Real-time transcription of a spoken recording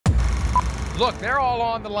Look, they're all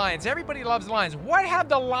on the Lions. Everybody loves the Lions. What have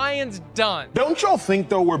the Lions done? Don't y'all think,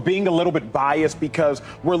 though, we're being a little bit biased because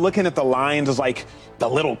we're looking at the Lions as like the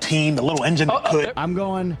little team, the little engine that could? I'm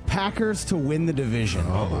going Packers to win the division.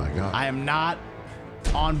 Oh, my God. I am not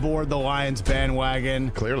on board the Lions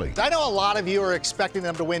bandwagon. Clearly. I know a lot of you are expecting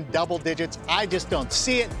them to win double digits. I just don't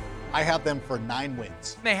see it. I have them for 9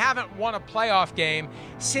 wins. They haven't won a playoff game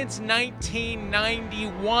since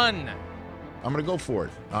 1991. I'm going to go for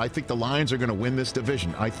it. I think the Lions are going to win this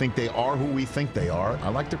division. I think they are who we think they are. I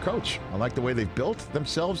like their coach. I like the way they've built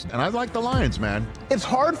themselves, and I like the Lions, man. It's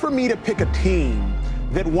hard for me to pick a team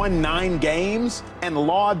that won 9 games and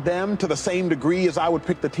laud them to the same degree as I would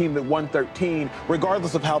pick the team that won 13,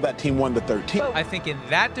 regardless of how that team won the 13. I think in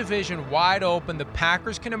that division, wide open, the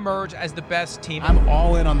Packers can emerge as the best team. I'm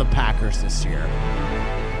all in on the Packers this year.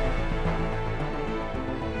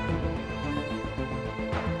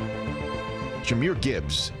 Jahmyr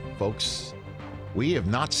Gibbs, folks, we have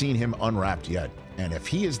not seen him unwrapped yet. And if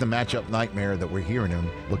he is the matchup nightmare that we're hearing him,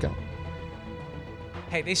 look out.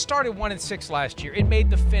 Hey, they started 1-6 last year. It made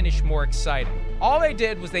the finish more exciting. All they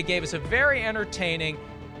did was they gave us a very entertaining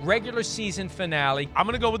regular season finale. I'm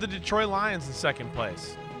going to go with the Detroit Lions in second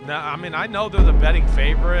place. Now, I mean, I know they're the betting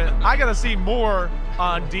favorite. I got to see more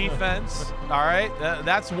on defense, all right?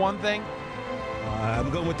 That's one thing. I'm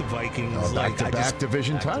going with the Vikings. Back-to-back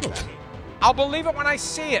division titles. I'll believe it when I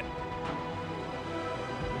see it.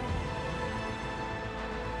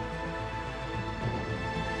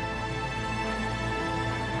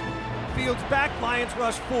 Fields back, Lions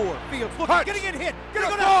rush 4. Fields looking, gonna get hit, gonna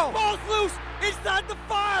go down, ball's loose, inside the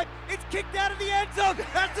 5, it's kicked out of the end zone,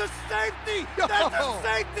 that's a safety, that's a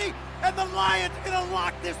safety, and the Lions gonna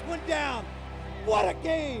lock this one down. What a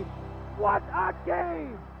game, what a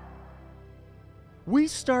game. We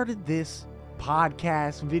started this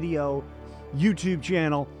podcast, video, YouTube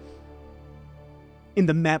channel in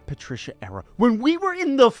the Matt Patricia era, when we were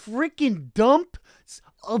in the freaking dumps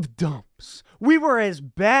of dumps. We were as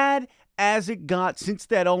bad as it got since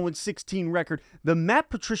that 0-16 record. The Matt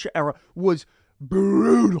Patricia era was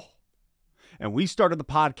brutal. And we started the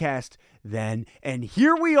podcast then, and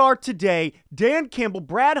here we are today. Dan Campbell,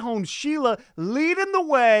 Brad Holmes, Sheila leading the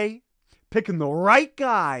way, picking the right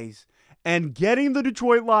guys, and getting the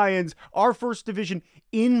Detroit Lions our first division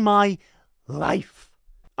in my life.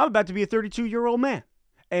 I'm about to be a 32-year-old man.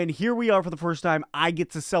 And here we are for the first time. I get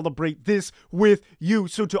to celebrate this with you.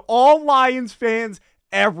 So to all Lions fans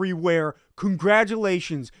everywhere,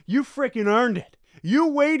 congratulations. You freaking earned it. You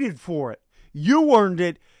waited for it. You earned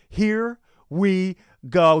it. Here we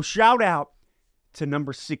go. Shout out to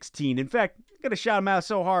number 16. In fact, I'm going to shout him out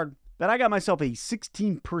so hard that I got myself a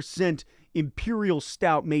 16% Imperial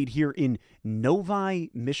Stout made here in Novi,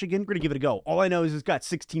 Michigan. We're going to give it a go. All I know is it's got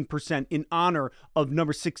 16% in honor of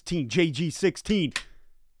number 16, JG16.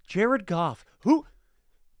 Jared Goff. Who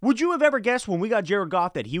would you have ever guessed when we got Jared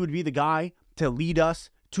Goff that he would be the guy to lead us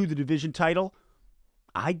to the division title?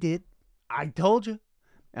 I did. I told you.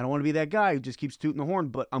 I don't want to be that guy who just keeps tooting the horn,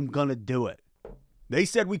 but I'm going to do it. They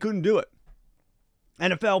said we couldn't do it.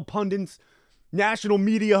 NFL pundits, national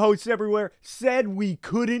media hosts everywhere said we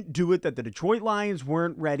couldn't do it, that the Detroit Lions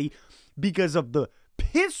weren't ready because of the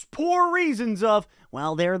piss poor reasons of,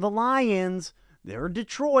 well, they're the Lions. They're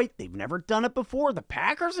Detroit. They've never done it before. The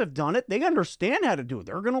Packers have done it. They understand how to do it.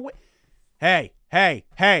 They're going to win. Hey.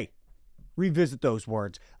 Revisit those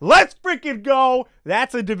words. Let's freaking go.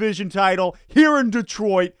 That's a division title here in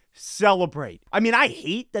Detroit. Celebrate. I mean, I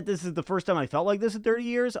hate that this is the first time I felt like this in 30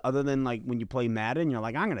 years, other than like when you play Madden, you're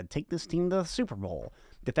like, I'm going to take this team to the Super Bowl.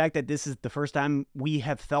 The fact that this is the first time we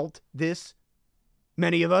have felt this,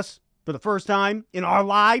 many of us, for the first time in our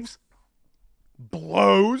lives,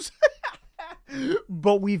 blows.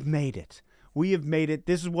 But we've made it. We have made it.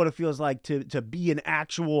 This is what it feels like to be an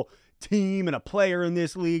actual team and a player in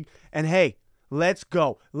this league. And hey, let's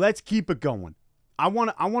go. Let's keep it going. I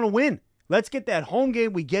want to win. Let's get that home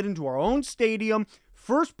game. We get into our own stadium.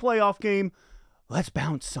 First playoff game. Let's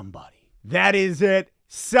bounce somebody. That is it.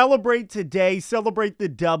 Celebrate today. Celebrate the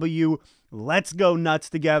W. Let's go nuts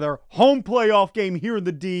together. Home playoff game here in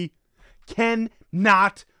the D.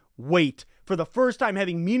 Cannot wait. For the first time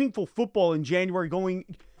having meaningful football in January, going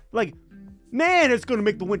like, man, it's going to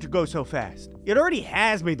make the winter go so fast. It already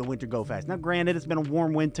has made the winter go fast. Now, granted, it's been a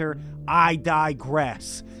warm winter. I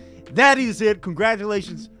digress. That is it.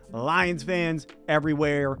 Congratulations, Lions fans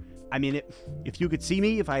everywhere. I mean, if you could see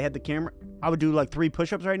me, if I had the camera, I would do like 3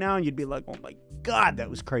 push-ups right now, and you'd be like, oh my God, that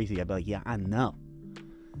was crazy. I'd be like, yeah, I know.